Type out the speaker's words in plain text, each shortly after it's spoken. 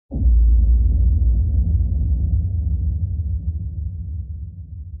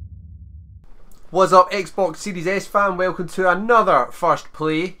What's up, Xbox Series S fan? Welcome to another first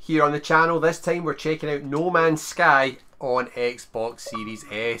play here on the channel. This time we're checking out No Man's Sky on Xbox Series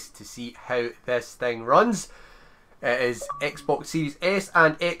S to see how this thing runs. It is Xbox Series S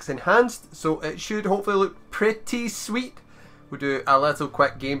and X enhanced, so it should hopefully look pretty sweet. We'll do a little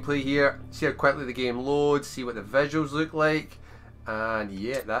quick gameplay here, see how quickly the game loads, see what the visuals look like. And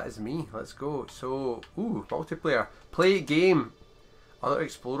yeah, that is me. Let's go. So, ooh, multiplayer. Play game. Other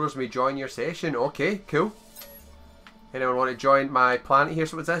explorers may join your session. Okay, cool. Anyone want to join my planet here?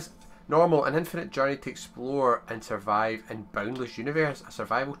 So what's this? Normal, an infinite journey to explore and survive in boundless universe. A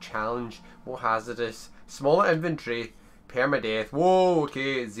survival challenge, more hazardous, smaller inventory, permadeath. Whoa,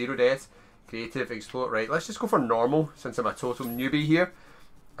 okay, 0 deaths. Creative, explore. Right, let's just go for normal since I'm a total newbie here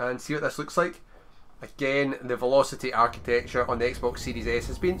and see what this looks like. Again, the velocity architecture on the Xbox Series S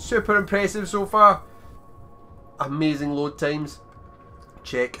has been super impressive so far. Amazing load times.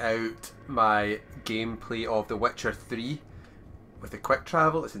 Check out my gameplay of The Witcher 3 with the quick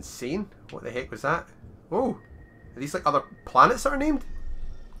travel. It's insane. What the heck was that? Oh, are these like other planets that are named?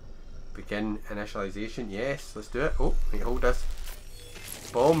 Begin initialization. Yes, let's do it. Oh, wait, hold this.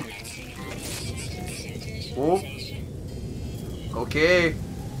 Boom. Oh. Okay.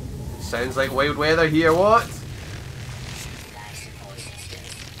 Sounds like wild weather here. What?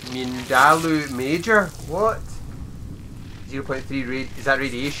 Mindalu Major? What? 0.3 is that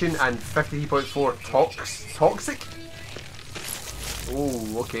radiation and 53.4 toxic?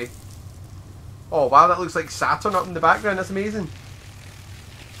 Oh, okay. Oh wow, that looks like Saturn up in the background. That's amazing.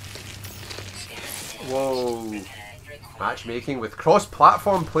 Whoa. Matchmaking with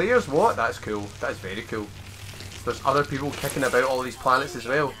cross-platform players? What? That's cool. That is very cool. There's other people kicking about all these planets as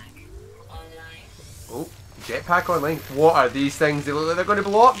well. Oh, jetpack online. What are these things? They look like they're going to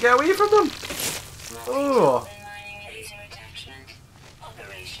blow up. Get away from them. Oh.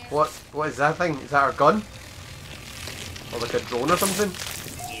 What is that thing? Is that our gun? Or like a drone or something?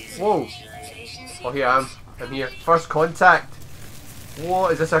 Whoa. Oh, here I am. I'm here. First contact.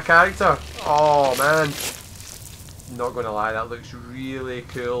 What? Is this our character? Oh, man. Not gonna lie, that looks really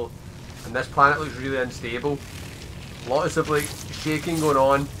cool. And this planet looks really unstable. Lots of like shaking going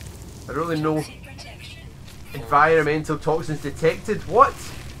on. I don't really know. Environmental toxins detected. What?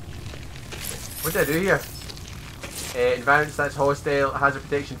 What did I do here? Environment stats hostile, hazard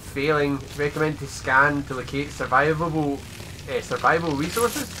protection failing. Recommend to scan to locate survivable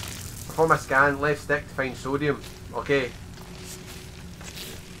resources. Perform a scan, left stick to find sodium. Okay.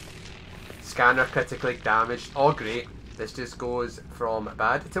 Scanner critically damaged. Oh great. This just goes from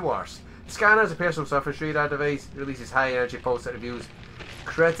bad to worse. Scanner is a personal surface radar device. Releases high energy pulse that reveals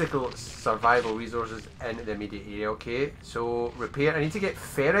critical survival resources in the immediate area. Okay, so repair. I need to get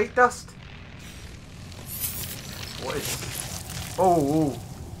ferrite dust. What is... Oh,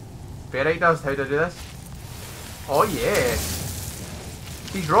 ferrite dust. How do I do this? Oh yeah.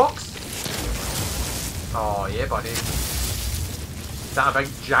 These rocks. Oh yeah, buddy. Is that a big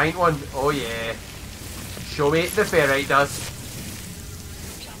giant one? Oh yeah. Show me the ferrite dust.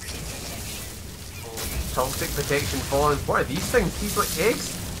 Toxic protection fallen. What are these things? These like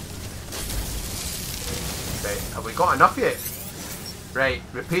eggs? Right, have we got enough yet? Right,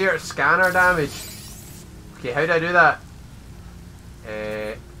 repair scanner damage. Okay, how do I do that?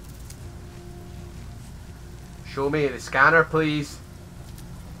 Show me the scanner, please.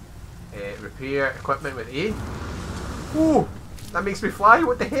 Repair equipment with A. Ooh, that makes me fly.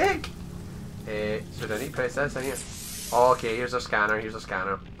 What the heck? So do I need to press this in here? Oh, okay, here's a scanner. Here's a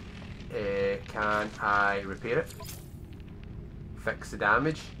scanner. Can I repair it? Fix the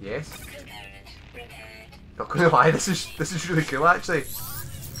damage? Yes. Not gonna lie, this is really cool actually.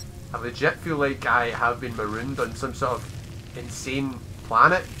 I legit feel like I have been marooned on some sort of insane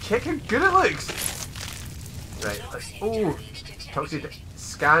planet. Check how good it looks! Right, let's... Oh! Toxic...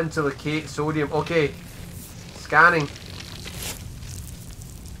 Scan to locate sodium. Okay. Scanning.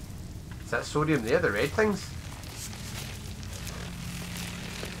 Is that sodium there? The red things?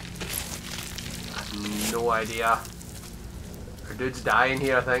 I have no idea. Our dude's dying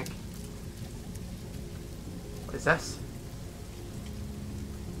here, I think. What is this?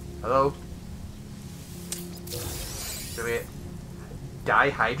 Hello? So wait.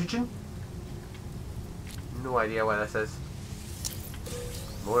 Dihydrogen? No idea what this is.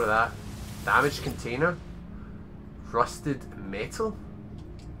 More of that. Damaged container? Rusted metal?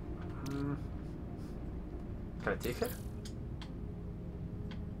 Can I take it?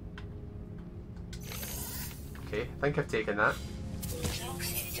 Okay, I think I've taken that.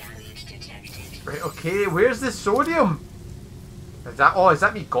 Right, okay, where's the sodium? Is that, oh, is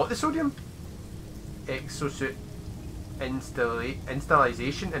that me got the sodium? Exosuit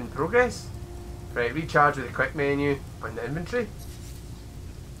installation in progress? Right, recharge with the quick menu on the inventory.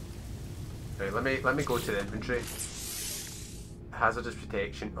 Right, let me go to the inventory. Hazardous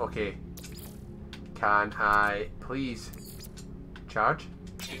protection. Okay. Can I please charge?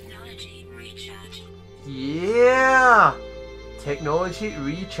 Technology recharge. Yeah! Technology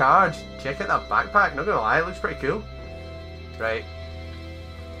recharge. Check out that backpack. Not gonna lie, it looks pretty cool. Right.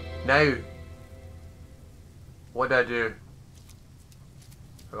 Now, what do I do?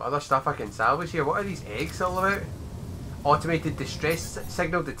 I've got other stuff I can salvage here. What are these eggs all about? Automated distress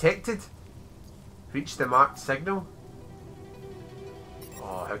signal detected. Reach the marked signal.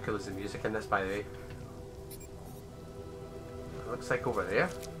 Oh, how cool is the music in this, by the way? It looks like over there.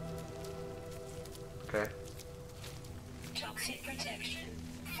 Okay. Toxic protection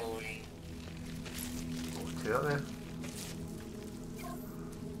falling. Oh, two up there.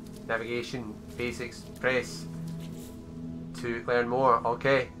 Navigation basics. Press to learn more.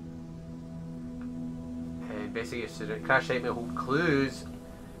 Okay. Investigate student. Crash site may hold clues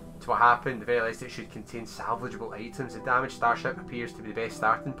to what happened. The very least, it should contain salvageable items. The damaged starship appears to be the best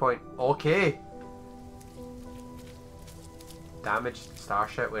starting point. Okay. Damaged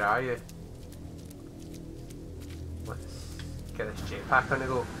starship, where are you? Let's get this jetpack on the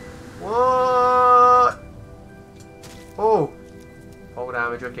go. What? Oh! All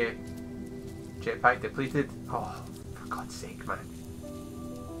damage, okay. Jetpack depleted. Oh, for God's sake, man.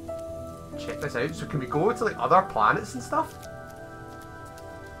 Check this out. So can we go to like other planets and stuff?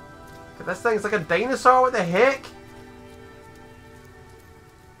 This thing's like a dinosaur, what the heck?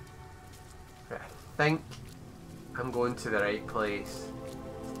 Right, I think I'm going to the right place.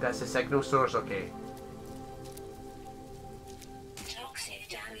 That's a signal source, okay. Toxic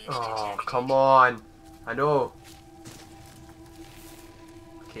damage Oh, detected. come on. I know.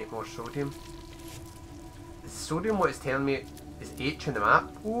 Okay, more sodium. Is sodium what it's telling me is H on the map?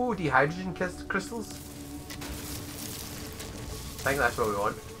 Ooh, dehydrogen crystals. I think that's what we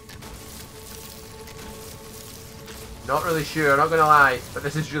want. Not really sure, not gonna lie, but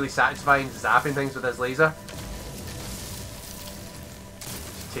this is really satisfying, zapping things with this laser.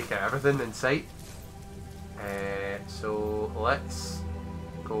 Just take out everything in sight. So let's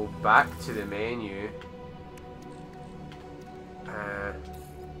go back to the menu.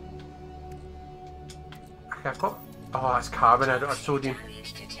 I've got... Oh, it's carbon, I don't have sodium.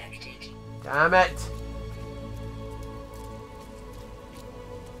 Damage detected. Damn it!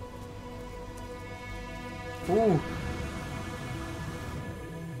 Ooh!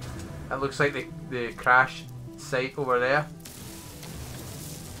 That looks like the crash site over there.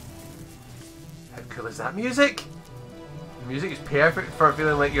 How cool is that music? The music is perfect for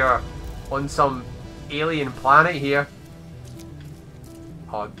feeling like you're on some alien planet here.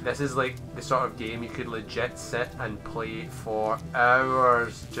 Oh, this is like the sort of game you could legit sit and play for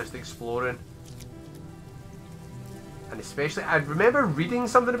hours just exploring. And especially, I remember reading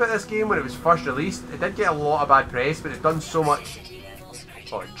something about this game when it was first released. It did get a lot of bad press, but it's done so much. Toxicity levels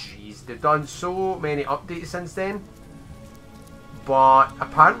critical. Oh jeez, they've done so many updates since then. But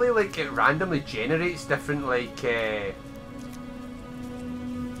apparently, like, it randomly generates different, like,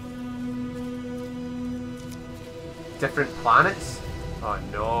 different planets. Oh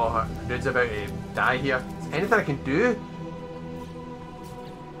no, dude's about to die here. Is there anything I can do?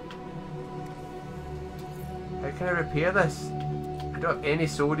 How can I repair this? I don't have any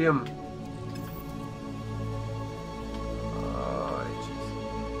sodium. Oh,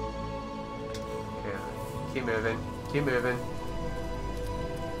 jeez. Okay, keep moving. Keep moving.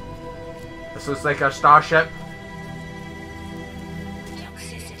 This looks like our starship.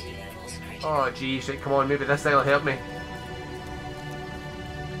 Toxicity levels critical. Oh jeez, right, come on, maybe this thing will help me.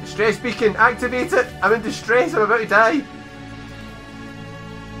 Distress beacon, activate it! I'm in distress, I'm about to die!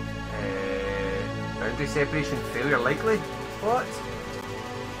 Boundary separation failure likely? What?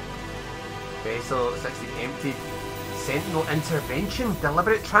 Vessel 16 empty. Sentinel intervention,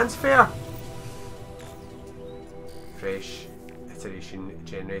 deliberate transfer! Fresh iteration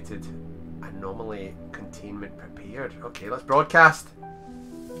generated. Anomaly containment prepared. Okay, let's broadcast.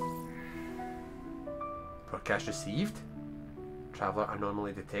 Broadcast received. Traveller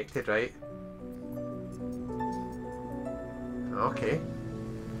anomaly detected, right? Okay.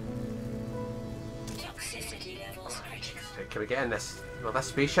 Toxicity levels critical. Right, can we get in this? Will this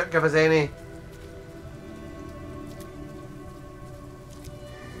spaceship give us any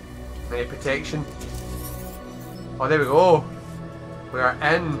protection? Oh, there we go. We are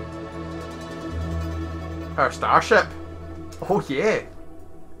in our starship. Oh yeah.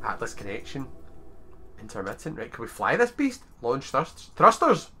 Atlas connection. Intermittent. Right, can we fly this beast? Launch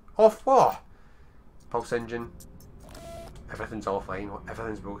thrusters off. Oh. Pulse engine. Everything's offline.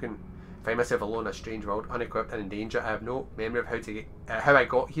 Everything's broken. Find myself alone in a strange world, unequipped and in danger. I have no memory of how I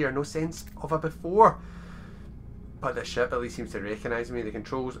got here, no sense of it before. But the ship at least seems to recognise me. The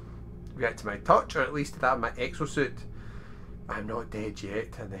controls react to my touch, or at least to that of my exosuit. I'm not dead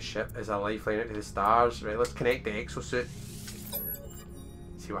yet, and the ship is a lifeline out to the stars. Right, let's connect the exosuit.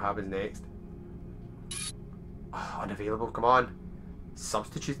 See what happens next. Oh, unavailable, come on.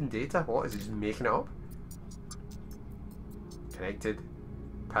 Substituting data? What? Is it just making it up? Connected.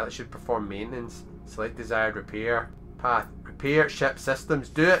 Pilot should perform maintenance. Select desired repair path. Repair ship systems.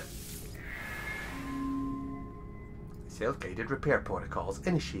 Do it! Self-guided repair protocols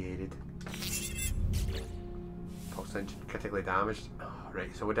initiated. Pulse engine critically damaged. Oh,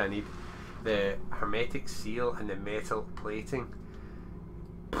 right, so what do I need? The hermetic seal and the metal plating.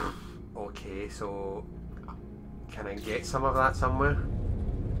 Okay, so can I get some of that somewhere?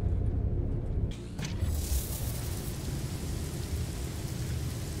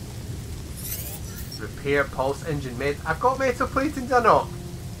 Repair pulse engine I've got metal plating, do I not?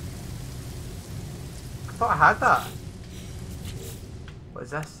 I thought I had that. What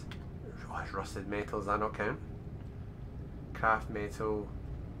is this? Oh, it's rusted metal, does that not count? Craft metal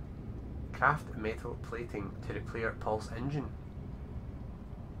plating to repair pulse engine.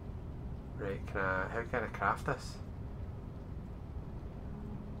 Right, how can I craft this?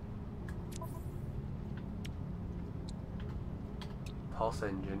 Pulse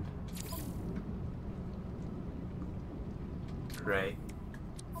engine. Right.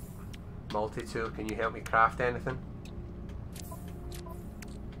 Multi-tool, can you help me craft anything?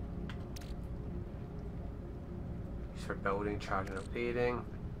 Use for building, charging, updating.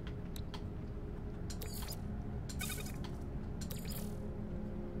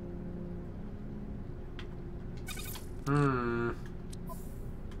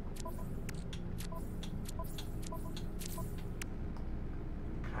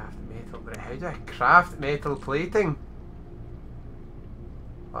 Craft metal, but how do I craft metal plating?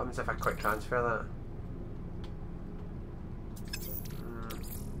 What happens if I quick transfer that?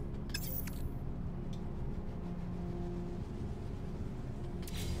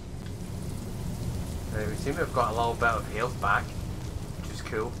 Right, we seem to have got a little bit of health back, which is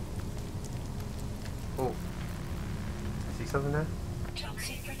cool. Oh, I see something there?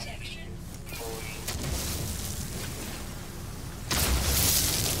 Toxic protection.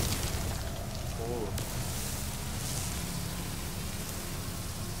 Oh.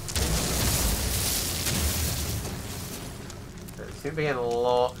 We seem to be getting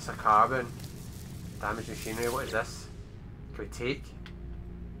lots of carbon. Damaged machinery, what is this? Can we take?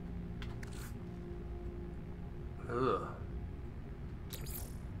 Ugh.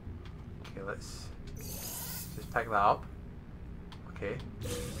 Okay, let's just pick that up. Okay.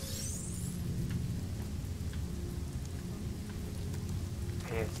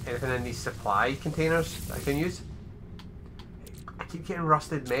 Anything in these supply containers that I can use? I keep getting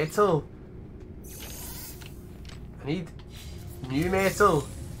rusted metal. I need new metal.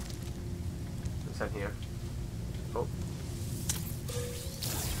 What's in here? Oh.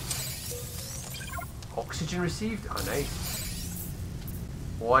 Oxygen received? Oh, nice.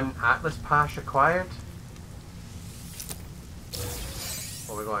 1 Atlas pass required.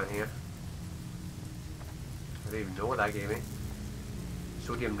 What have we got in here? I don't even know what that gave me.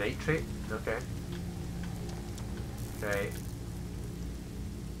 Sodium nitrate? Okay. Right.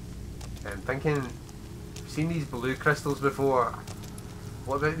 I'm thinking, I've seen these blue crystals before.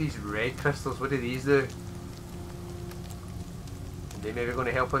 What about these red crystals? What do these do? Are they maybe going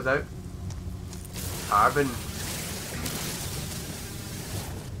to help us out? Carbon.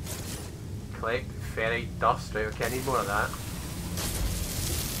 Collect ferrite dust. Right, okay, I need more of that.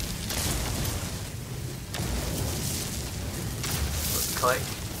 Let's collect.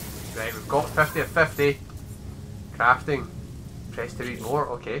 Right, we've got 50 of 50. Crafting. Press to read more.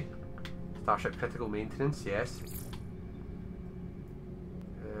 Okay. Starship critical maintenance. Yes.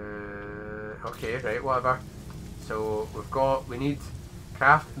 Okay, right, whatever. So we need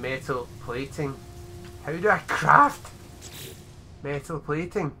craft metal plating. How do I craft metal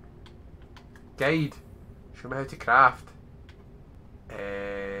plating? Guide. Show me how to craft.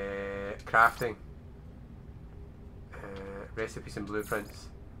 Crafting. Recipes and blueprints.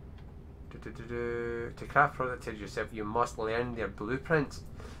 To craft products yourself, you must learn their blueprints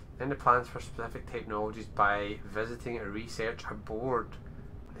and the plans for specific technologies by visiting a research aboard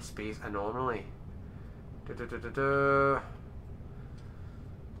the space anomaly. Okay,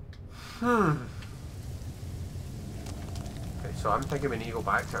 so I'm thinking we need to go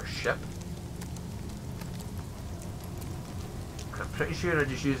back to our ship. I'm pretty sure I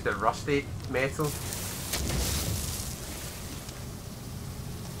just used the rusty metal.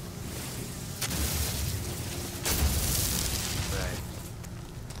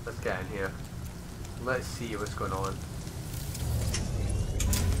 here. Let's see what's going on.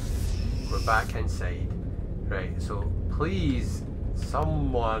 We're back inside. Right, so please,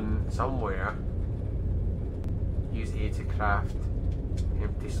 someone, somewhere, use A to craft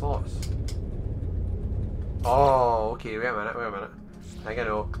empty slots. Oh, okay, wait a minute. I think I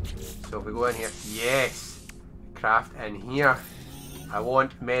know. So if we go in here, yes! Craft in here. I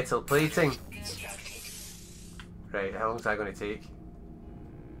want metal plating. Right, how long is that going to take?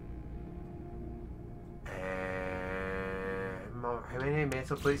 How many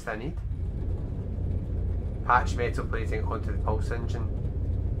metal plates do I need? Patch metal plating onto the pulse engine.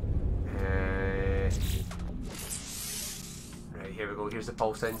 Right, here we go. Here's the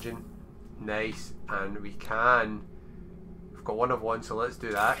pulse engine. Nice. And we've got one of one, so let's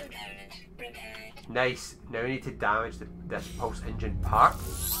do that. Nice. Now we need to damage this pulse engine part.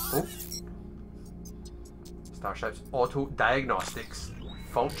 Oh. Starship's auto diagnostics.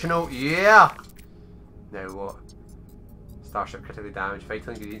 Functional. Yeah! Now what? Starship critically damaged.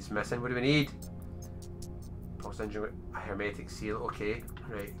 Vital ingredients missing. What do we need? Pulse engine with a hermetic seal. Okay.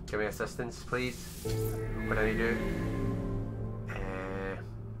 Right. Give me assistance, please. What do I need to do?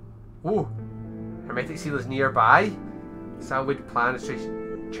 Oh! Hermetic seal is nearby. Salvage planetary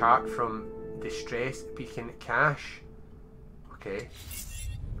chart from distress beacon cache. Okay.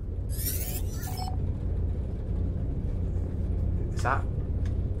 Is that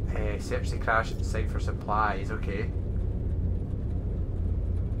search the crash site for supplies? Okay.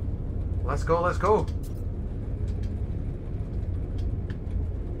 Let's go, let's go.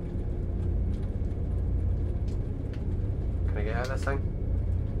 Can I get out of this thing?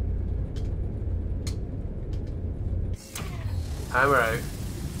 And we're out.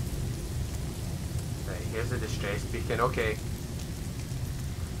 Right, here's the distress beacon. Okay.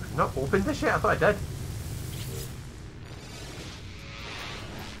 I've not opened this yet? I thought I did.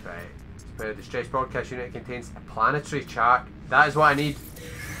 Right. The distress broadcast unit contains a planetary chart. That is what I need.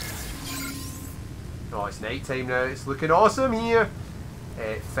 Oh, it's night time now. It's looking awesome here.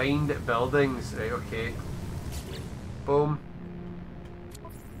 Find buildings. Right, okay. Boom.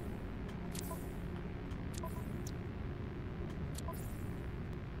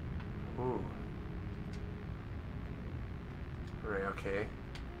 Ooh. Right, okay.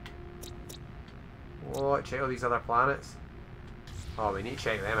 What? Check all these other planets. Oh, we need to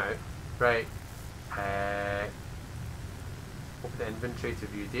check them out. Right. Open the inventory to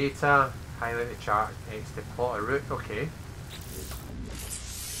view data. Highlight the chart. X to plot a route. Okay.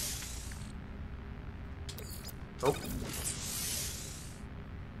 Oh.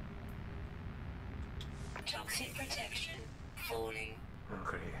 Toxic protection falling.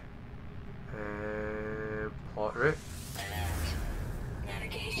 Okay. Plot route. Alert.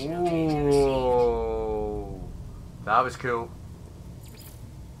 Navigational data received. Ooh. That was cool.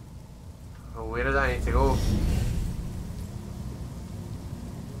 Oh, where does I need to go?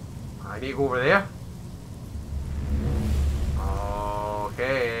 I need to go over there.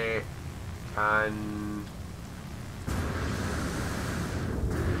 Okay. Can...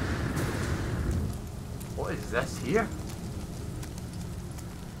 What is this here?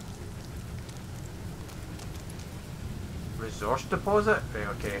 Resource deposit? Right,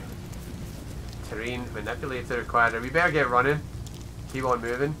 okay. Terrain manipulator required. We better get running. Keep on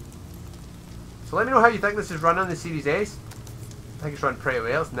moving. So let me know how you think this is running on the Series S. I think it's run pretty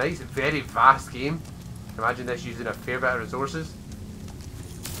well. It's nice. Very vast game. Imagine this using a fair bit of resources.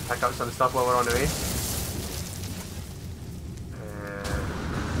 Pick up some stuff while we're on the way.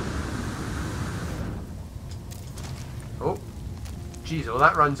 Oh. Jeez, well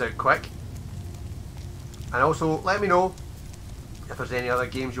that runs out quick. And also, let me know if there's any other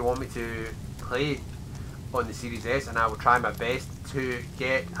games you want me to play on the Series S, and I will try my best to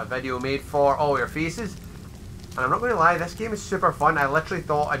get a video made for all your faces. And I'm not going to lie, this game is super fun. I literally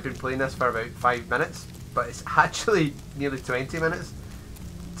thought I'd been playing this for about 5 minutes, but it's actually nearly 20 minutes.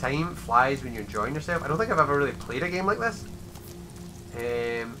 Time flies when you're enjoying yourself. I don't think I've ever really played a game like this.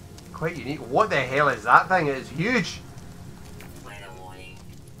 Quite unique. What the hell is that thing? It is huge.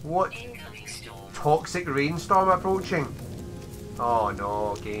 What? Toxic rainstorm approaching. Oh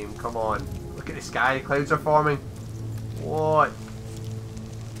no, game, come on. Look at the sky, the clouds are forming. What?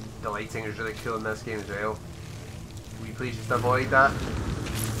 The lighting is really cool in this game as well. Will you please just avoid that?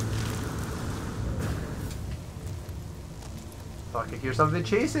 Thought I could hear something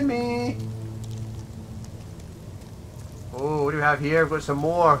chasing me. Oh, what do we have here? We've got some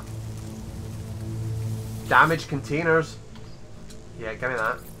more damaged containers. Yeah, give me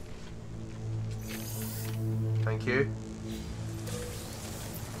that. Thank you.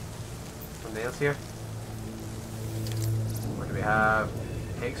 Something else here? What do we have?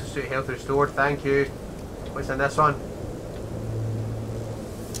 Exosuit health restored, thank you. What's in this one?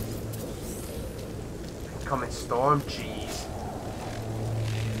 Incoming storm, jeez.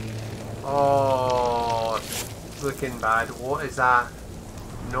 Oh, it's looking bad. What is that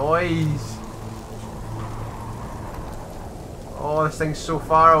noise? Oh, this thing's so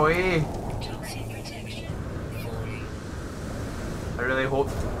far away. I really hope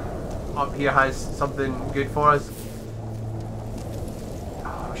up here has something good for us.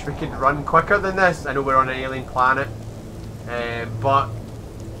 Oh, I wish we could run quicker than this. I know we're on an alien planet, but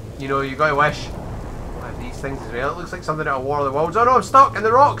you know, you gotta wish. What are these things as well? It looks like something out of War of the Worlds. Oh no, I'm stuck in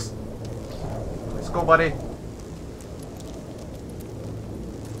the rocks. Let's go, buddy.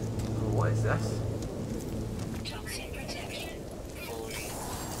 What is this?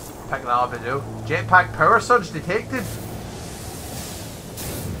 Pick that up and do. Jetpack power surge detected.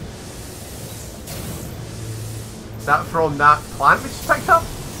 Is that from that plant we just picked up?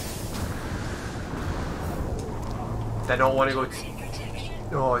 Did not want to go.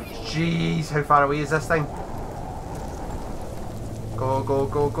 Oh jeez, how far away is this thing? Go, go,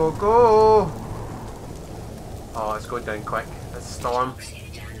 go, go, go! Oh, it's going down quick. It's a storm.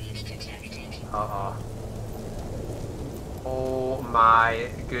 Uh-oh. Oh my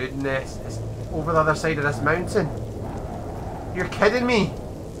goodness. It's over the other side of this mountain. You're kidding me!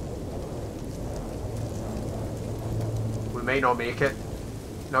 We might not make it.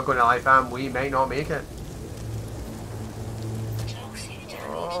 Not going to lie, fam. We might not make it.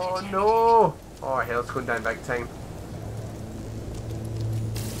 Oh no! Oh, our health's going down big time.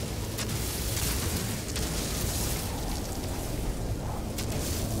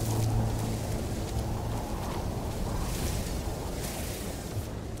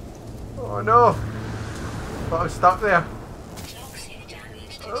 Oh no! But I'm stuck there.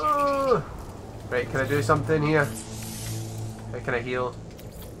 Oh. Right, can I do something here? How can I heal?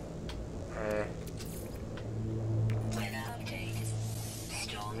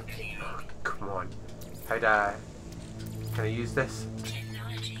 Oh, come on. How do I... Can I use this?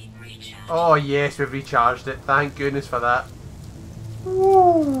 Oh yes, we've recharged it. Thank goodness for that.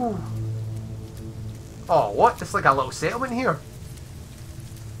 Woo! Oh, what? It's like a little settlement here.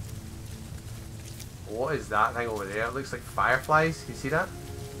 What is that thing over there? It looks like fireflies. Can you see that?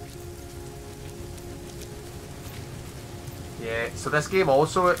 Yeah, so this game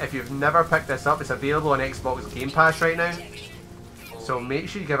also, if you've never picked this up, it's available on Xbox Game Pass right now. So make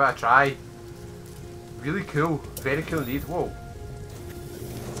sure you give it a try. Really cool. Very cool indeed. Whoa.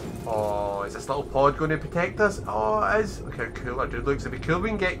 Oh, is this little pod going to protect us? Oh, it is. Look how cool our dude looks. It'd be cool if we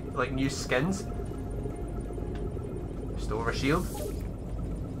can get like new skins. Restore our shield.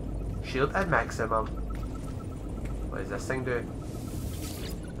 Shield at maximum. What does this thing do?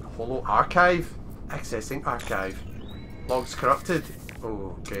 Holo archive. Accessing archive. Logs corrupted.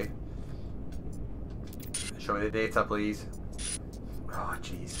 Oh, okay. Show me the data, please. Oh,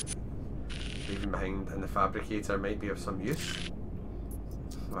 jeez. Leaving behind in the fabricator might be of some use.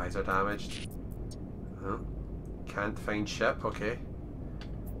 Visor damaged. Oh. Can't find ship. Okay.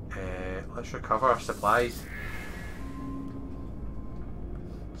 Let's recover our supplies.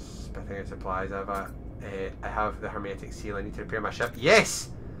 Spitting out supplies. I have the hermetic seal. I need to repair my ship. Yes!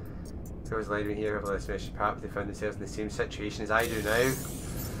 Whoever's led me here, whoever this mission, perhaps they found themselves in the same situation as I do now.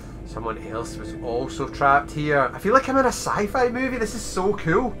 Someone else was also trapped here. I feel like I'm in a sci-fi movie. This is so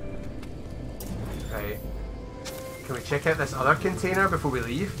cool. Right. Can we check out this other container before we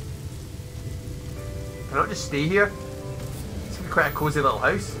leave? Can I not just stay here? It's gonna be quite a cozy little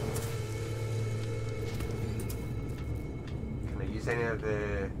house. Can I use any of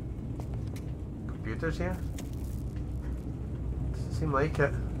the computers here? Doesn't seem like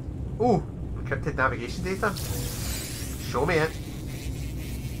it. Oh, encrypted navigation data. Show me it.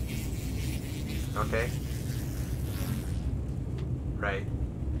 Okay. Right.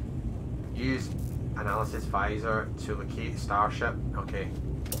 Use analysis visor to locate starship. Okay.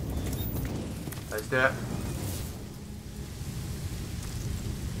 Let's do it.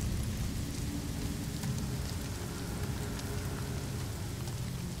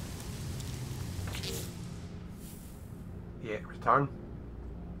 Yeah, return.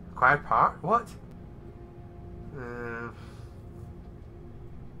 Acquired part? What?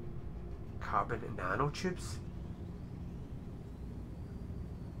 Carbon nanotubes?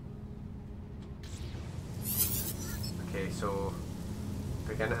 Okay, so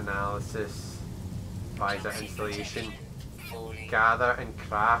begin analysis, visor installation, gather and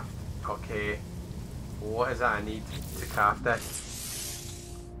craft. Okay, what is that I need to craft this?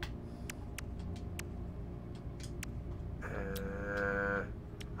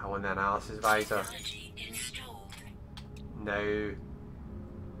 I want the analysis visor. Now,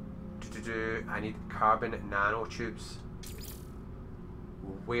 I need carbon nanotubes.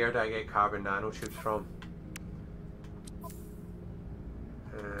 Where do I get carbon nanotubes from?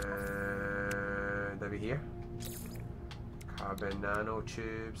 Maybe here. Carbon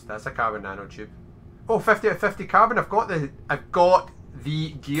nanotubes. That's a carbon nanotube. Oh, 50 out of 50 carbon. I've got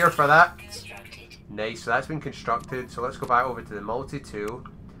the gear for that. Nice. So that's been constructed. So let's go back over to the multi-tool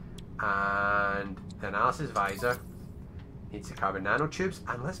and the analysis visor. Needs the carbon nanotubes,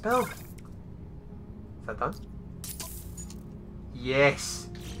 and let's build. Is that done? Yes.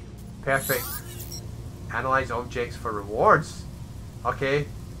 Perfect. Analyze objects for rewards. Okay.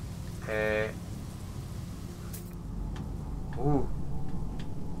 Ooh.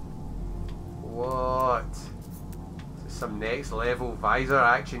 What? This is some next level visor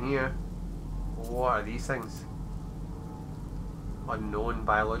action here. What are these things? Unknown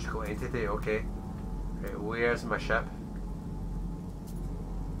biological entity. Okay. Right, where's my ship?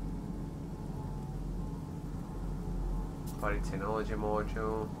 Buried technology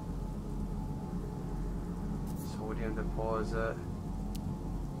module. Sodium deposit.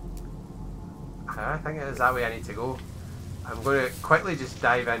 I think it is that way I need to go. I'm going to quickly just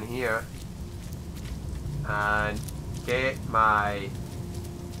dive in here and get my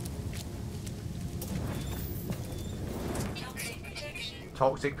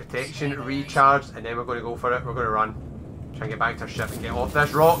toxic protection recharged, and then we're going to go for it. We're going to run. Try and get back to our ship and get off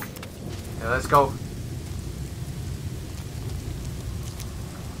this rock. Now let's go.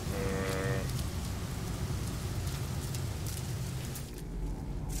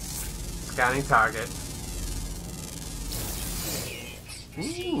 Scanning target.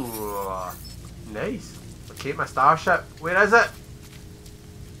 Ooh, nice. Locate my starship. Where is it?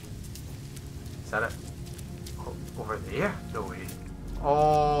 Is that it? Oh, over there? No way.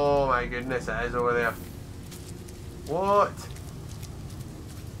 Oh my goodness, it is over there. What?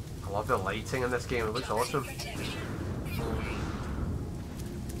 I love the lighting in this game. It looks awesome.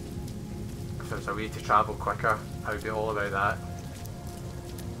 If there was a way to travel quicker, I would be all about that.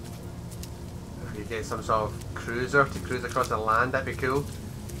 If you get some sort of cruiser to cruise across the land, that'd be cool.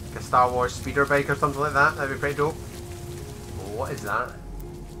 Like a Star Wars speeder bike or something like that, that'd be pretty dope. Oh, what is that?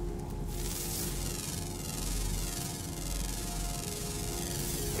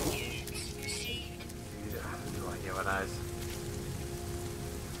 No idea what that is.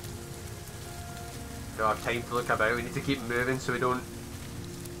 Don't have time to look about, we need to keep moving so we don't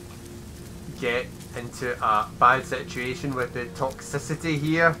get into a bad situation with the toxicity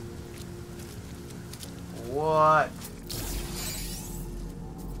here. What?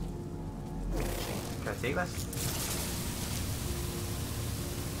 Can I take this?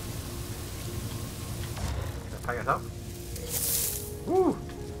 Can I pick it up? Woo!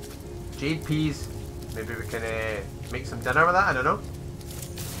 Jade peas. Maybe we can make some dinner with that, I don't know.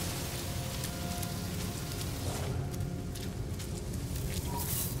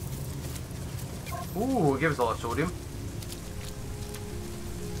 Ooh, it gives a lot of sodium.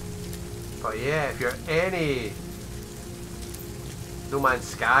 But yeah, if you're any No Man's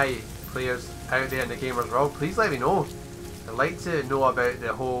Sky players out there in the gamers world, please let me know. I'd like to know about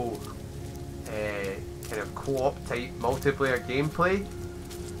the whole kind of co-op type multiplayer gameplay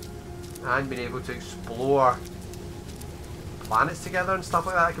and being able to explore planets together and stuff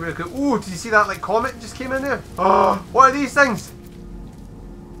like that. That could be really cool. Ooh, did you see that like comet just came in there? Oh, what are these things?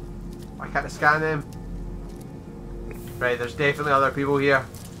 Why can't I scan them? Right, there's definitely other people here.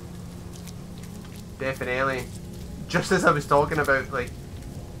 Definitely. Just as I was talking about like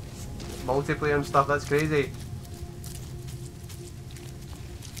multiplayer and stuff, that's crazy.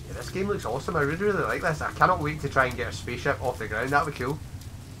 Yeah, this game looks awesome. I really like this. I cannot wait to try and get a spaceship off the ground. That would be cool.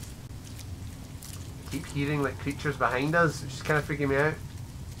 I keep hearing like creatures behind us, which is kind of freaking me out.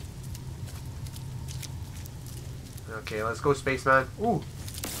 Okay, let's go, spaceman. Ooh.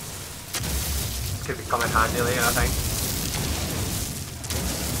 This could be coming handy later, I think.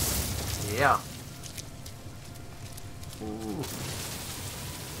 Yeah. Ooh.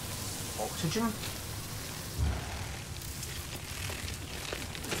 Oxygen?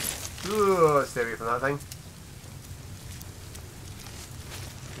 Ooh, stay away from that thing.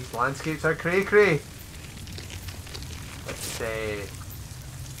 These landscapes are cray-cray. Let's say...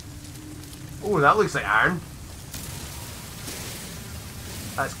 Oh, that looks like iron.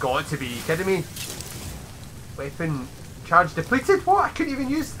 That's got to be, you kidding me? Weapon charge depleted? What? I couldn't even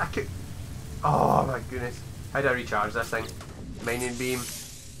use... I could... Oh my goodness. How do I recharge this thing? Mining beam.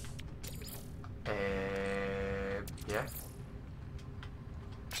 Yeah.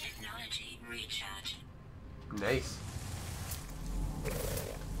 Technology recharge. Nice.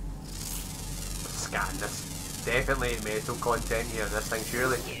 Let's scan this. definitely metal content here in this thing,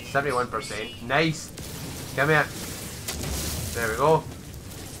 surely. 71%. Nice. Give me it. There we go.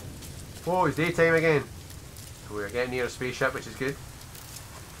 Whoa, it's daytime again. So we're getting near a spaceship, which is good.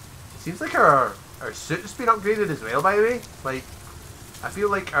 Seems like our suit's been upgraded as well, by the way. Like, I feel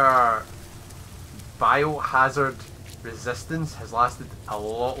like our biohazard resistance has lasted a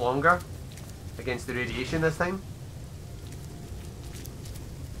lot longer against the radiation this time.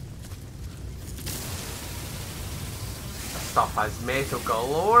 This stuff has metal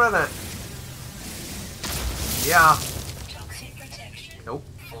galore in it. Yeah. Toxic protection. Nope.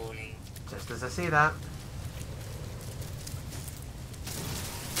 Falling. Just as I say that.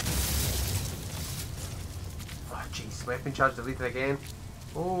 Oh jeez, weapon charge deleted again.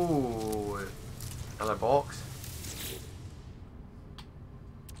 Oh, another box.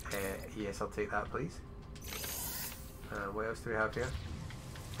 Yes, I'll take that, please. What else do we have here?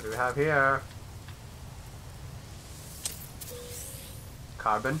 What do we have here?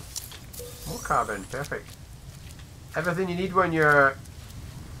 Carbon. More carbon, perfect. Everything you need when you're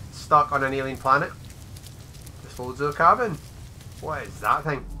stuck on an alien planet. Just loads of carbon. What is that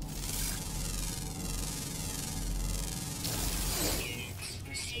thing?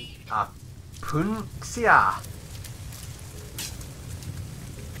 A Punxia.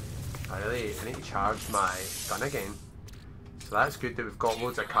 I need to charge my gun again. So that's good that we've got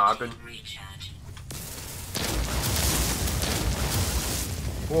loads of carbon. Recharge.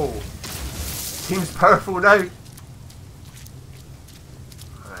 Whoa. Seems powerful now. Alright,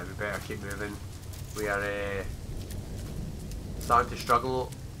 we better keep moving. We are starting to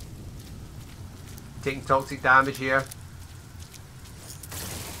struggle. Taking toxic damage here.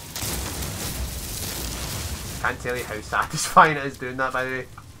 Can't tell you how satisfying it is doing that, by the way.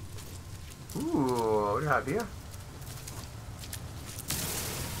 Ooh, what do we have here?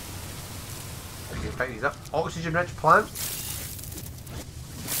 I can pick these up. Oxygen rich plant.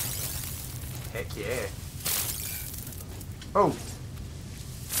 Heck yeah. Oh.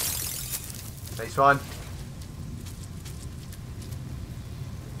 Nice one.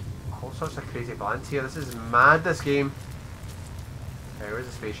 All sorts of crazy plants here. This is mad, this game. Okay, where's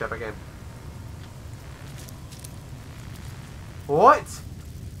the spaceship again? What?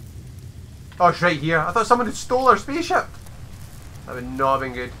 Oh, it's right here. I thought someone had stole our spaceship. That would not have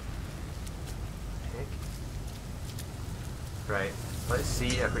been good. Heck. Right. Let's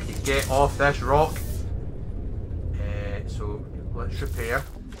see if we can get off this rock. So let's repair.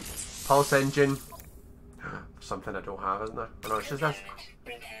 Pulse engine. Something I don't have, isn't there? Oh no, it's just this.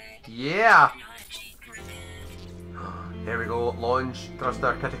 Yeah! There we go. Launch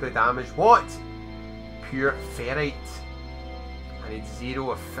thruster critically damaged. What? Pure ferrite. I need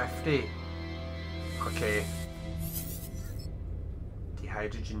 0 of 50. Okay.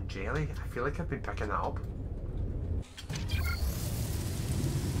 Dehydrogen jelly. I feel like I've been picking that up.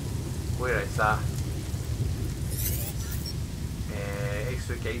 Where is that?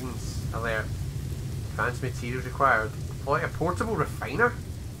 Extra guidance alert. Advanced materials required. Deploy a portable refiner.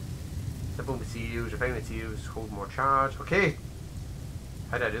 Simple materials, refined materials, hold more charge. Okay.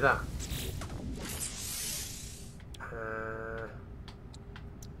 How do I do that?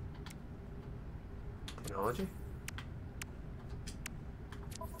 Technology.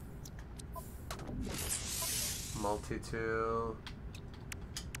 Multi-tool.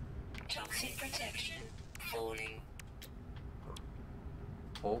 Toxic protection. Falling.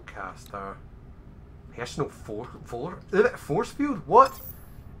 Ballcaster. Personal force field? What?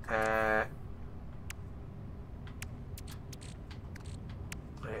 I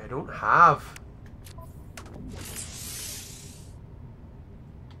don't have.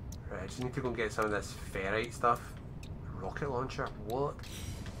 Right, I just need to go and get some of this ferrite stuff. Rocket launcher? What?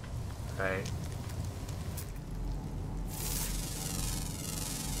 Right.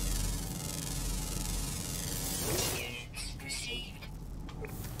 Units received.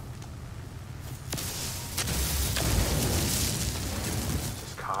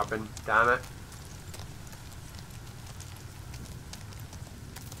 Just carbon, damn it.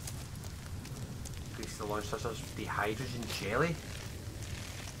 Increase the launch thrusters. Dehydrogen jelly?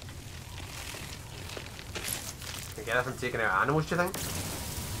 Can I get that from taking out animals, do you think?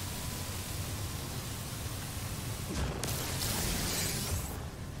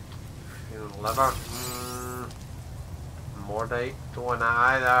 Liver. Mordite. Don't want that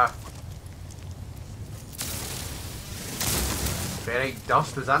either. Ferrite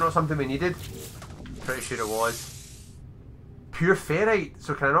dust. Was that not something we needed? Pretty sure it was. Pure ferrite.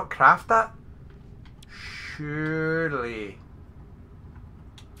 So can I not craft that? Surely.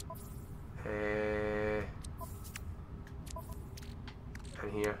 In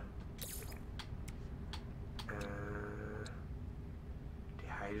here.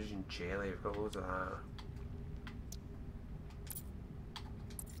 jelly. We've got loads of that.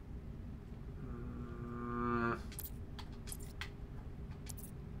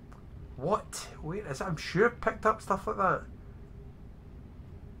 What? Wait, is it? I'm sure I've picked up stuff like that.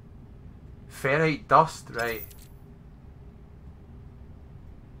 Ferrite dust, right.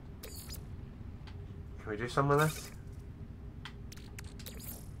 Can we do some of this?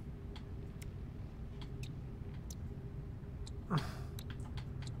 I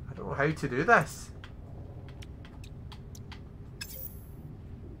don't know how to do this.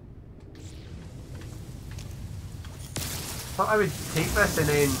 I thought I would take this and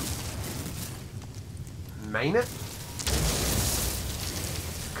then mine it,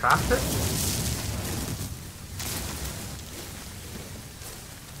 craft it.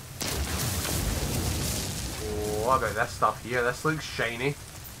 Oh, what about this stuff here? This looks shiny.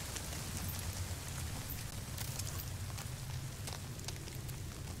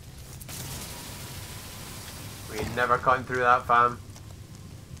 We ain't never cutting through that, fam.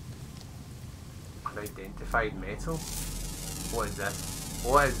 Unidentified metal? What is this?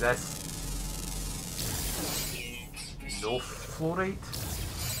 What is this? No fluorite?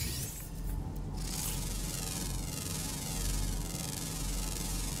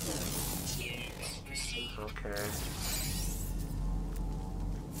 Okay.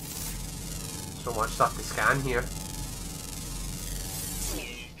 So much stuff to scan here.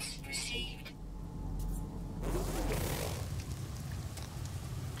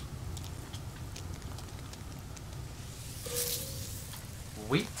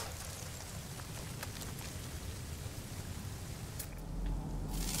 Wheat.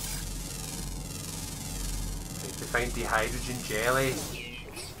 Need to find dehydrogen jelly.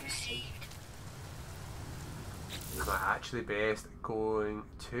 Am I actually best going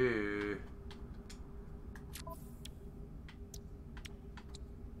to...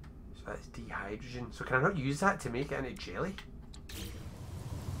 So that's dehydrogen. So can I not use that to make it into jelly?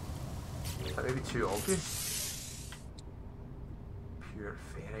 That may be too obvious. Pure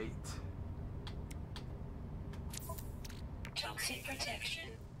ferrite. Toxic protection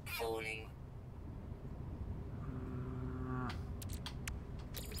falling.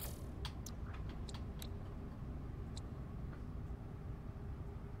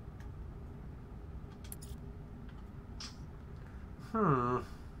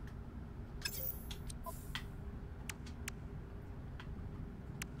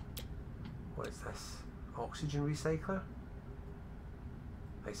 What is this? Oxygen recycler?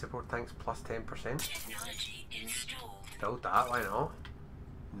 Life support tanks plus 10%. Technology installed. Build that, why not?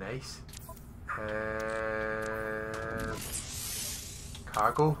 Nice.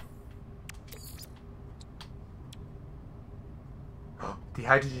 Cargo.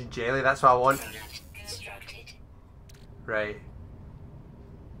 Dehydrogen jelly, that's what I want. Product constructed. Right.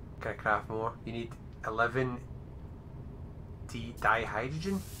 Can I craft more? You need 11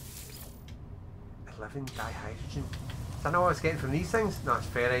 dihydrogen? 11 dihydrogen. Is that not what I was getting from these things? No, it's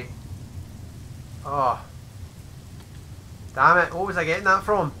ferrite. Oh. Damn it, what was I getting that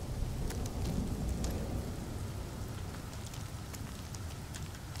from?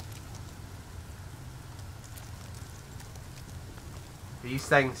 These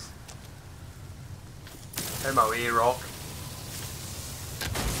things. Out of my way, rock.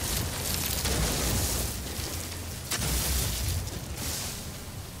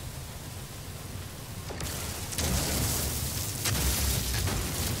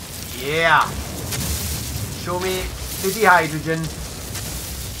 Yeah! Show me the dehydrogen.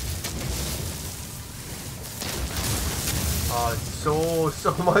 Oh, it's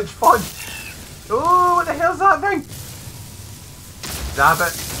so much fun. Oh, what the hell's that thing? Zap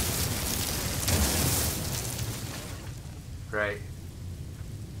it. Right.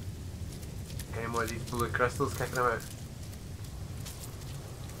 Any more of these blue crystals kicking them out?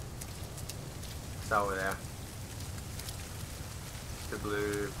 It's over there. The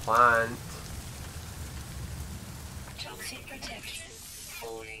blue plant. Toxic protection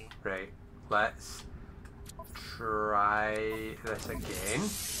falling. Right. Let's try this again.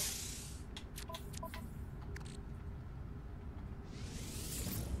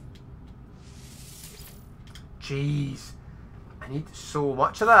 Jeez. I need so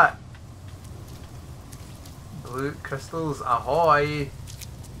much of that. Blue crystals, ahoy.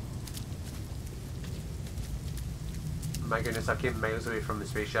 My goodness, I came miles away from the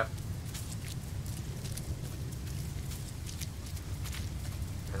spaceship.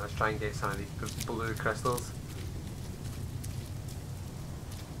 And let's try and get some of these blue crystals.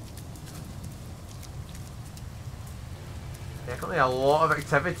 Definitely a lot of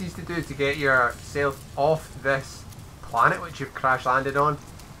activities to do to get yourself off this planet which you've crash landed on.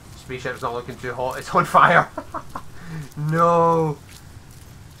 Spaceship's not looking too hot. It's on fire. No.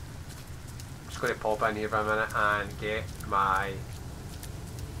 I'm just going to pop in here for a minute and get my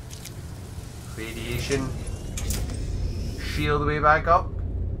radiation shield way back up.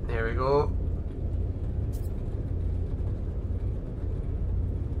 There we go.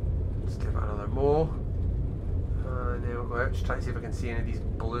 Let's give it another mow. And then we'll go out to try to see if I can see any of these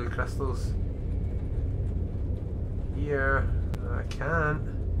blue crystals. Here. I can't.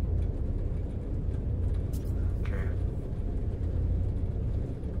 Okay.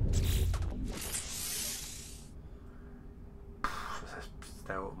 There's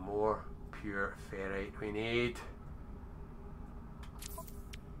still more pure ferrite we need.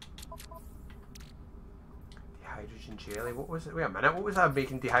 Hydrogen jelly. What was it? Wait a minute. What was I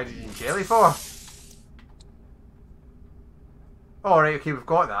making dehydrogen jelly for? Oh, right. Okay, we've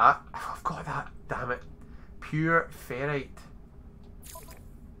got that. I've got that. Damn it. Pure ferrite.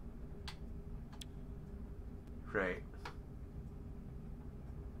 Right.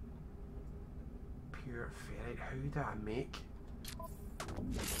 Pure ferrite. How do I make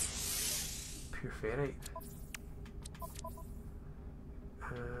pure ferrite?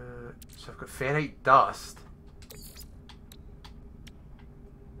 So I've got ferrite dust.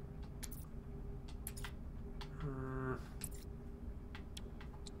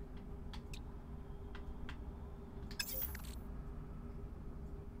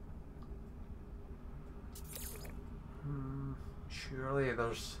 Surely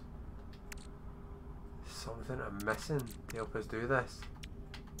there's something I'm missing to help us do this.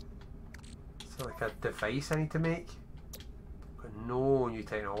 Is there like a device I need to make? I've got no new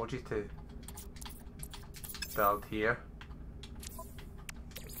technology to build here.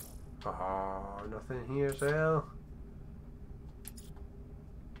 Oh, nothing here as well.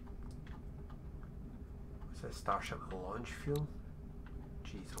 What's this? Starship launch fuel?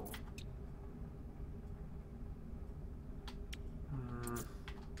 Jeez, oh.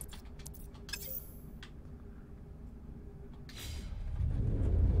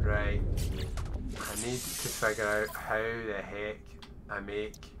 Right, I need to figure out how the heck I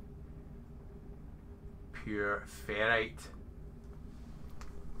make pure ferrite.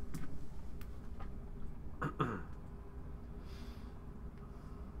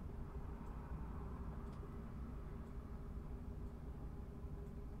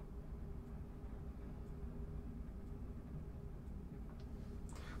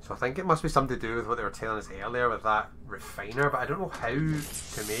 So I think it must be something to do with what they were telling us earlier with that refiner, but I don't know how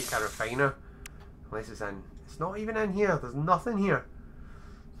to make a refiner unless it's in. It's not even in here. There's nothing here.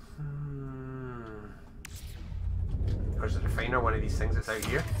 Or is a refiner one of these things that's out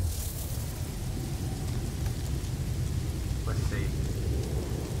here? Let's see.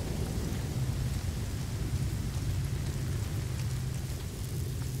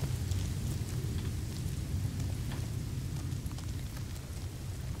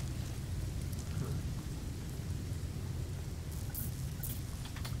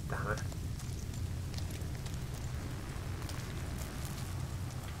 Damn it.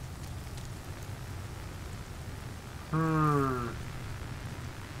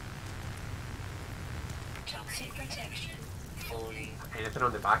 Toxic protection falling. Anything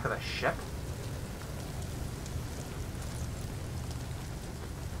on the back of the ship?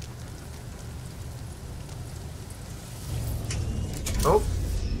 Oh!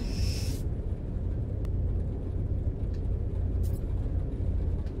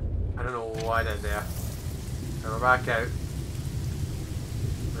 I don't know what I did there. And we're back out.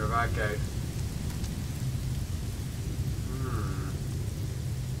 We're back out.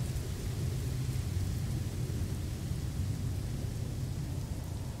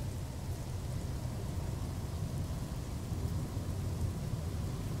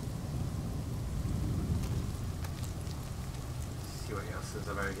 See what else is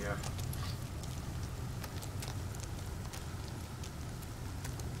about here.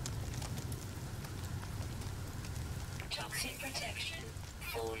 Toxic protection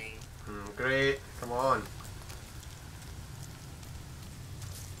falling. Great, come on.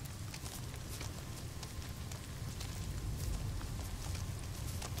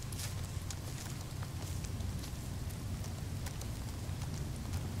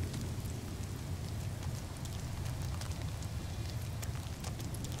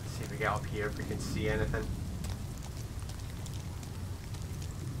 Let's see if we get up here if we can see anything.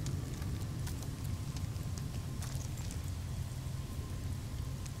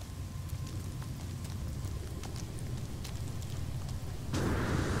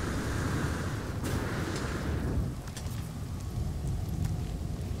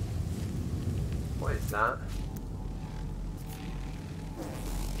 What is that?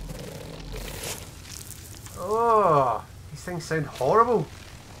 Oh, these things sound horrible.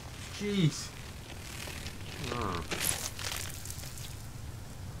 Jeez.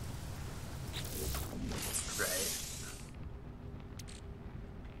 Right.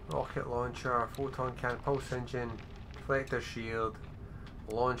 Rocket launcher, photon cannon, pulse engine, deflector shield,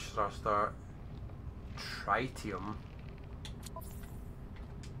 launch thruster, tritium.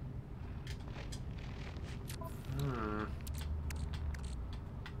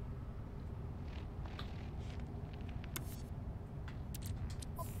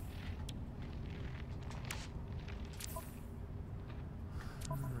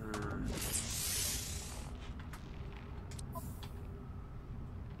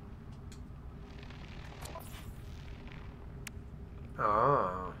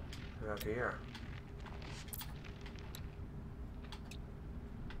 Oh, up here.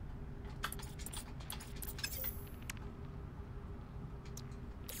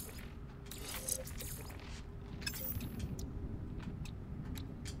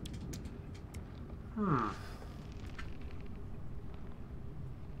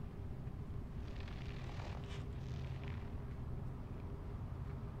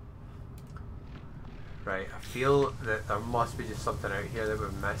 Right, I feel that there must be just something out here that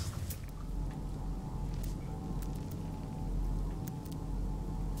we've missed.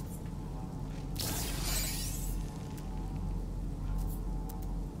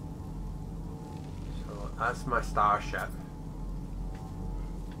 So that's my starship.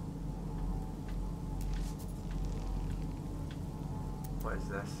 What is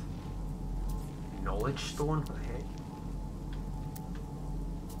this? Knowledge stone? What the heck?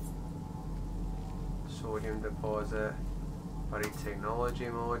 Sodium deposit, buried technology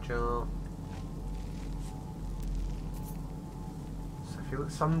module. So I feel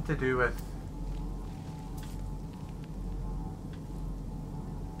it's something to do with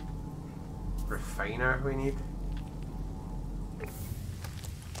refiner we need.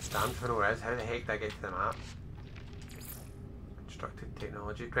 Damn if I know where it is. How the heck did I get to the map? Constructed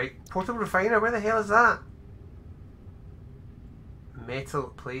technology. Right, portable refiner, where the hell is that?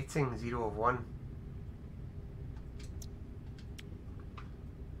 Metal plating, 0 of 1.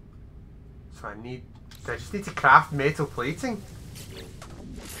 So do I just need to craft metal plating?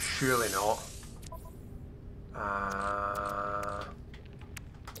 Surely not.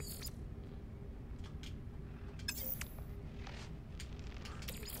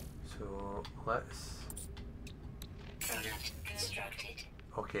 So let's... Product constructed.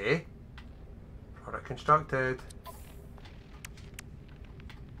 Okay. Product constructed.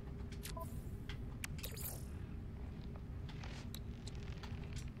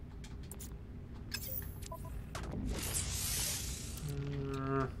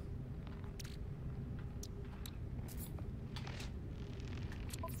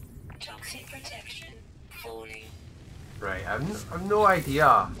 Toxic protection falling. Right, I've no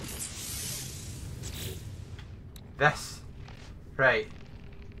idea. This. Right.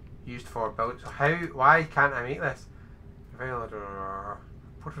 Used for build. So why can't I make this? Portal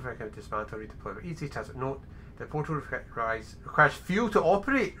refiner can dismantle, redeploy, but easy to note the portal requires fuel to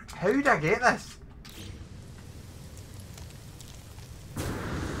operate. How did I get this?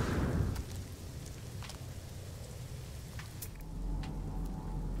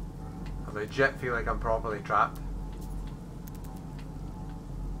 I legit feel like I'm properly trapped.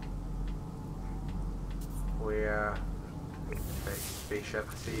 Where? Right, spaceship,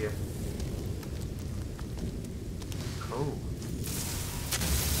 I see you. Cool.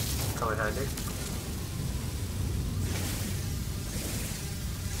 Come in handy.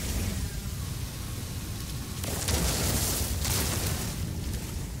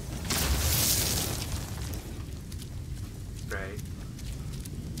 Right.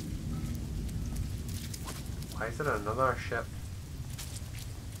 Why is there another ship?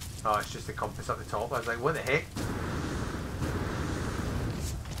 Oh, it's just the compass up the top. I was like, what the heck?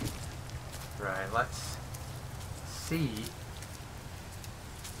 Right, let's see.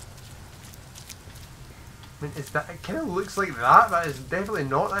 I mean, is that, it kind of looks like that, but it's definitely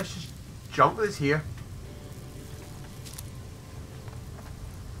not. That's just junk that's here.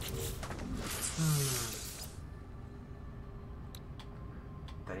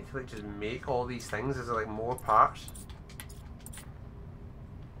 Do I need to like just make all these things? Is there like more parts?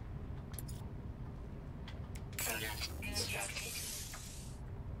 Product constructed.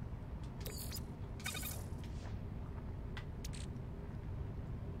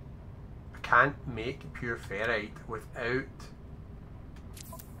 I can't make pure ferrite without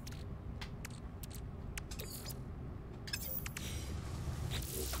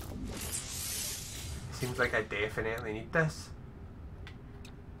seems like I definitely need this.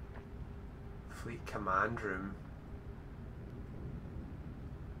 Fleet command room.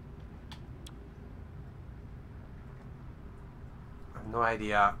 I have no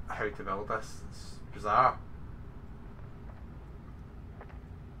idea how to build this. It's bizarre.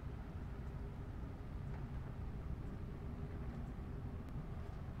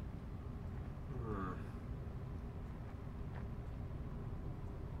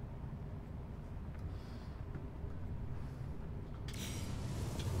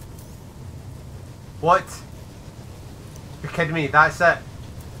 What? You're kidding me, that's it?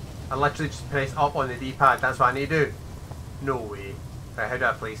 I literally just press up on the D-pad, that's what I need to do? No way. Right, how do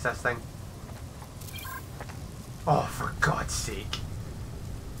I place this thing? Oh, for God's sake.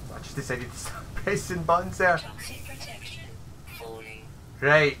 I just decided to start pressing buttons there. Toxic protection falling.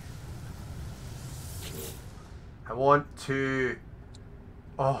 Right. I want to...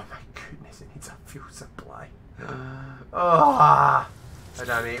 Oh my goodness, it needs a fuel supply. Oh, how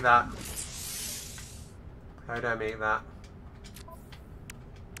do I make that? How do I make that?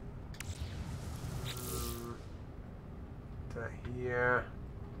 That here.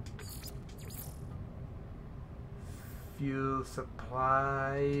 Fuel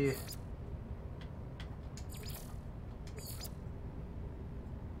supply.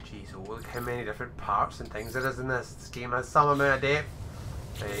 Jeez, oh, look how many different parts and things there is in this. This game has some amount of depth.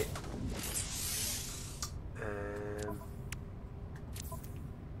 Right.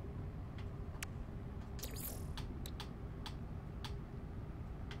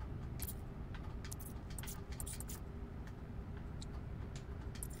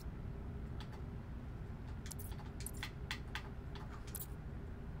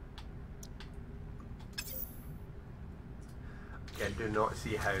 I do not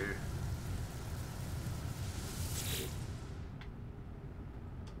see how.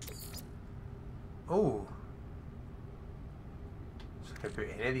 Oh. So can I put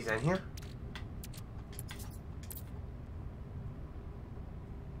any of these in here?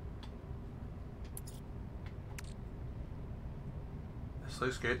 This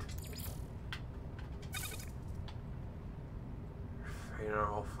looks good. Refiner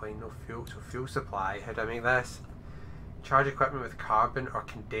offline, no fuel. So fuel supply. How do I make this? Charge equipment with carbon or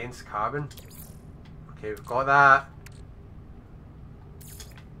condensed carbon. Okay, we've got that.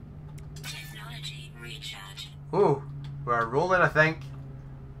 Technology recharge. Oh, we're rolling, I think.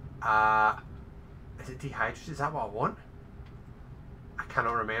 Is it dehydrated? Is that what I want? I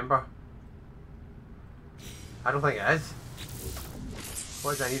cannot remember. I don't think it is.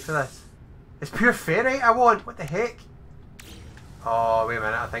 What do I need for this? It's pure ferrite I want. What the heck? Oh, wait a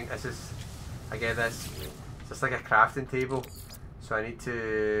minute. I think this is... I get this. It's like a crafting table, so I need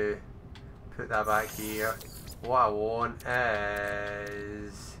to put that back here. What I want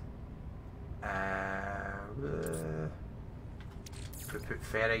is put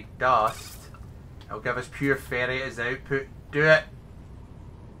ferrite dust. It'll give us pure ferrite as the output. Do it.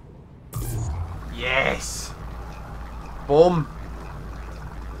 Yes. Boom.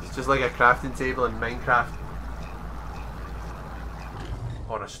 It's just like a crafting table in Minecraft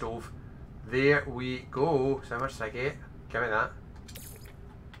or a stove. There we go. So how much did I get? Give me that.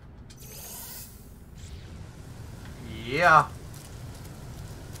 Yeah.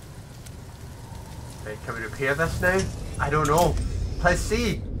 Right, can we repair this now? I don't know. Let's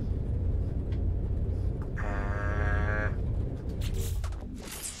see.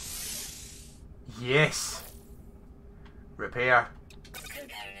 Yes. Repair.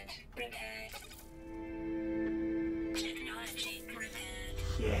 Component repaired. Technology repaired.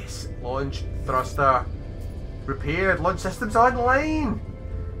 Yes. Launch thruster repaired. Launch systems online.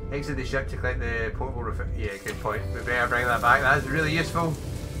 Exit the ship to collect the portable refi. Yeah, good point. We better bring that back. That is really useful.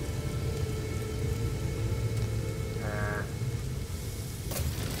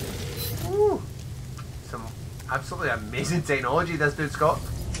 Woo. Some absolutely amazing technology this dude's got.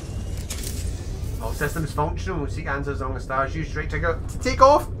 All systems functional. We'll seek answers along the stars. Use straight trigger to take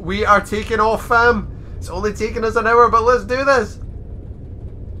off. We are taking off, fam. It's only taking us an hour, but let's do this.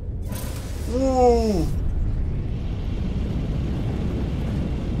 Whoa.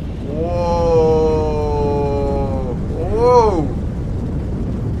 Whoa. Whoa.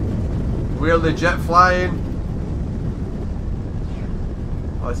 We're legit flying.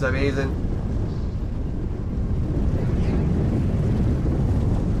 Oh, it's amazing.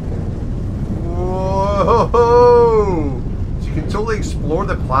 Whoa! So you can totally explore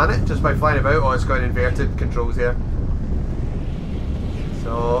the planet just by flying about. Oh, it's got inverted controls here.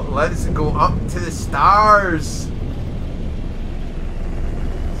 So let's go up to the stars.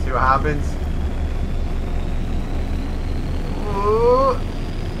 See what happens. Whoa.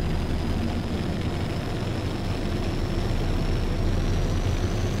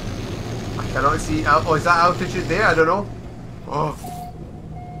 I Cannot see. Oh, is that altitude there? I don't know. Oh.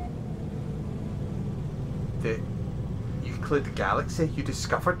 You cleared the galaxy? You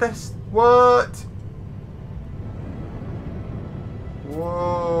discovered this? What?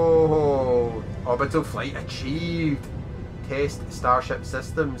 Whoa. Orbital flight achieved. Test starship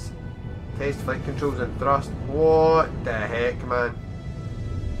systems. Test flight controls and thrust. What the heck, man?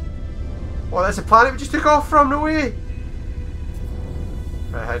 Oh, that's a planet we just took off from, no way!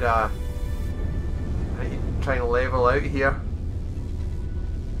 I need to try and level out here.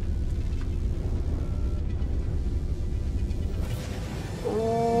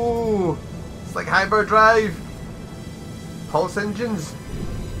 Oh, it's like hyperdrive. Pulse engines.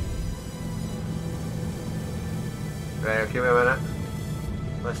 Right, okay, wait a minute.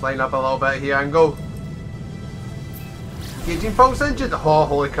 Let's line up a little bit here and go. Engaging pulse engine. Oh,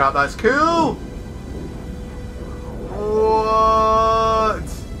 holy crap, that's cool. What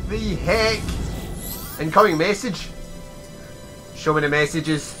the heck? Incoming message. Show me the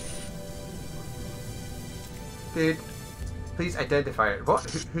messages. Dude, please identify it. What?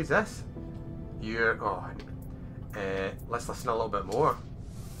 Who's this? You're... Oh, let's listen a little bit more.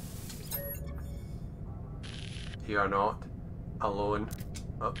 You are not alone.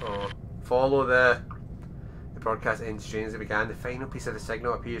 Uh-oh. Follow the broadcast ends strange as it began. The final piece of the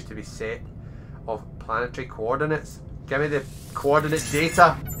signal appears to be set of planetary coordinates. Give me the coordinate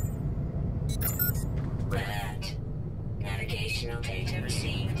data. Alert. Navigational data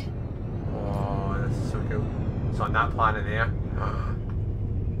received. Oh, this is so cool. It's on that planet there.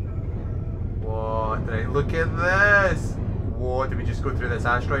 What? Right, look at this. Whoa, did we just go through this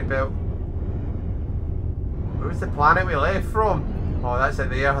asteroid belt? Where's the planet we left from? Oh, that's it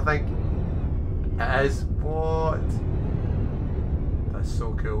there, I think. It is. What? That's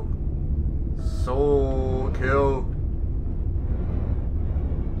so cool. So cool.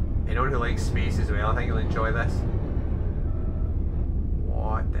 Anyone who likes space as well, I think you'll enjoy this.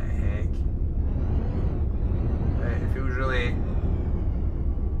 What the heck? It feels really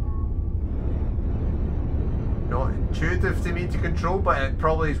not intuitive to me to control, but it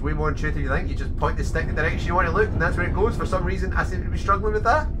probably is way more intuitive than you think. You just point the stick in the direction you want to look and that's where it goes. For some reason I seem to be struggling with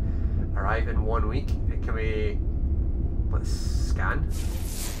that. Arrive in 1 week. Can we... let's scan.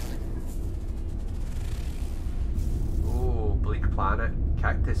 Oh, bleak planet.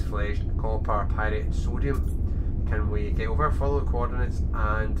 Cactus flesh, copper, pyrite and sodium. Can we get over, follow the coordinates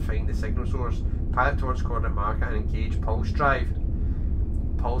and find the signal source? Pilot towards coordinate marker and engage pulse drive.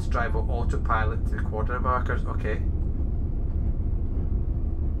 Pulse drive will autopilot to the coordinate markers. Okay.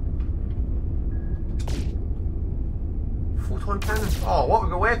 Photon cannon. Oh, what?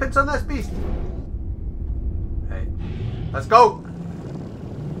 We've got weapons on this beast? Right. Let's go!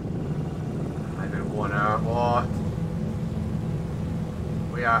 I've been 1 hour. What?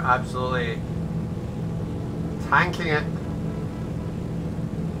 We are absolutely tanking it.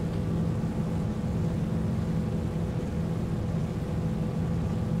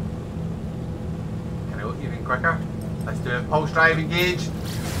 Can I look even quicker? Let's do it. Pulse drive engage.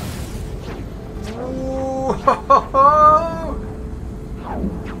 Ooh,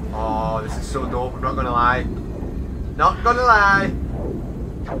 oh, this is so dope. I'm not gonna lie. Not gonna lie.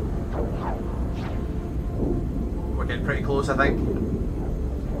 We're getting pretty close, I think.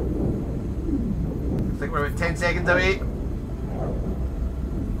 I think we're about 10 seconds away.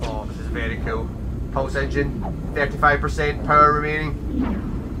 Oh, this is very cool. Pulse engine, 35% power remaining.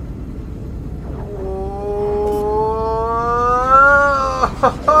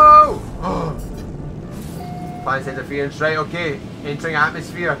 Oh! Planet's interference, right, okay. Entering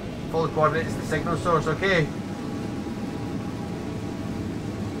atmosphere. Follow the coordinates to the signal source, okay.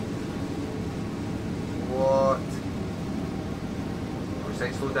 What?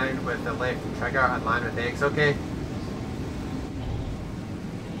 Right, slow down with the left trigger and land with X, okay.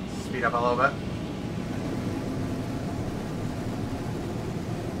 Speed up a little bit.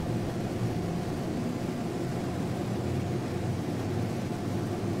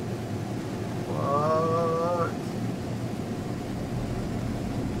 What?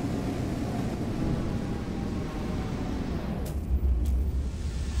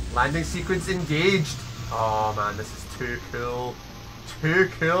 Landing sequence engaged. Oh man, this is too cool. Too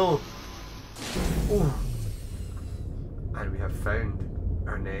cool. Ooh. And we have found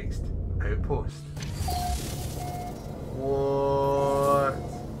our next outpost. What?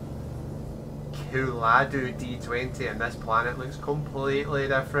 Kuladu D20, and this planet looks completely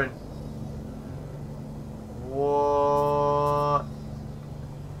different. What?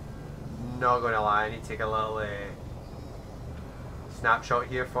 Not gonna lie, I need to take a little snapshot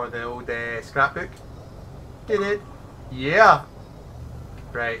here for the old scrapbook. Get it? Yeah.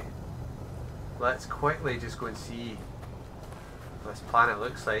 Right. let's quickly just go and see what this planet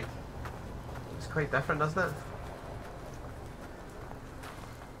looks like. It's quite different, doesn't it?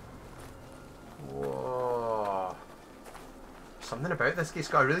 Whoa. Something about this game. It's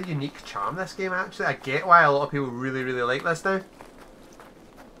got a really unique charm, this game, actually. I get why a lot of people really, really like this now.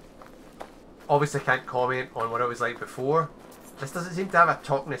 Obviously, can't comment on what it was like before. This doesn't seem to have a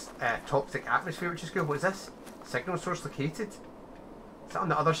toxic atmosphere, which is cool. What is this? Signal source located? Is that on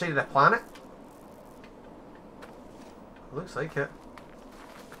the other side of the planet? Looks like it.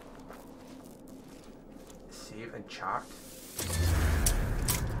 Save and chart.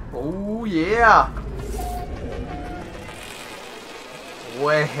 Oh yeah!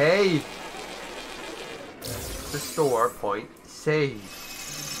 Well, hey! Restore point save.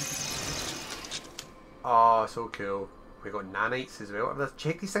 Oh, so cool. We got nanites as well.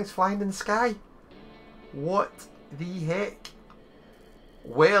 Check these things flying in the sky. What the heck?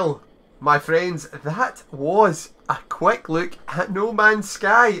 Well, my friends, that was a quick look at No Man's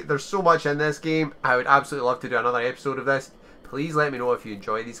Sky. There's so much in this game. I would absolutely love to do another episode of this. Please let me know if you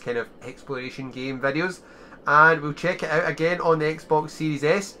enjoy these kind of exploration game videos. And we'll check it out again on the Xbox Series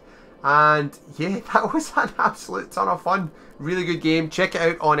S. And yeah, that was an absolute ton of fun. Really good game. Check it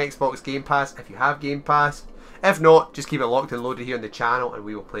out on Xbox Game Pass if you have Game Pass. If not, just keep it locked and loaded here on the channel and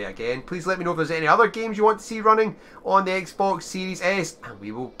we will play again. Please let me know if there's any other games you want to see running on the Xbox Series S and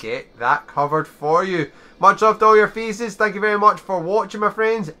we will get that covered for you. Much love to all your faces. Thank you very much for watching, my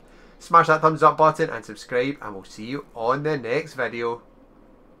friends. Smash that thumbs up button and subscribe and we'll see you on the next video.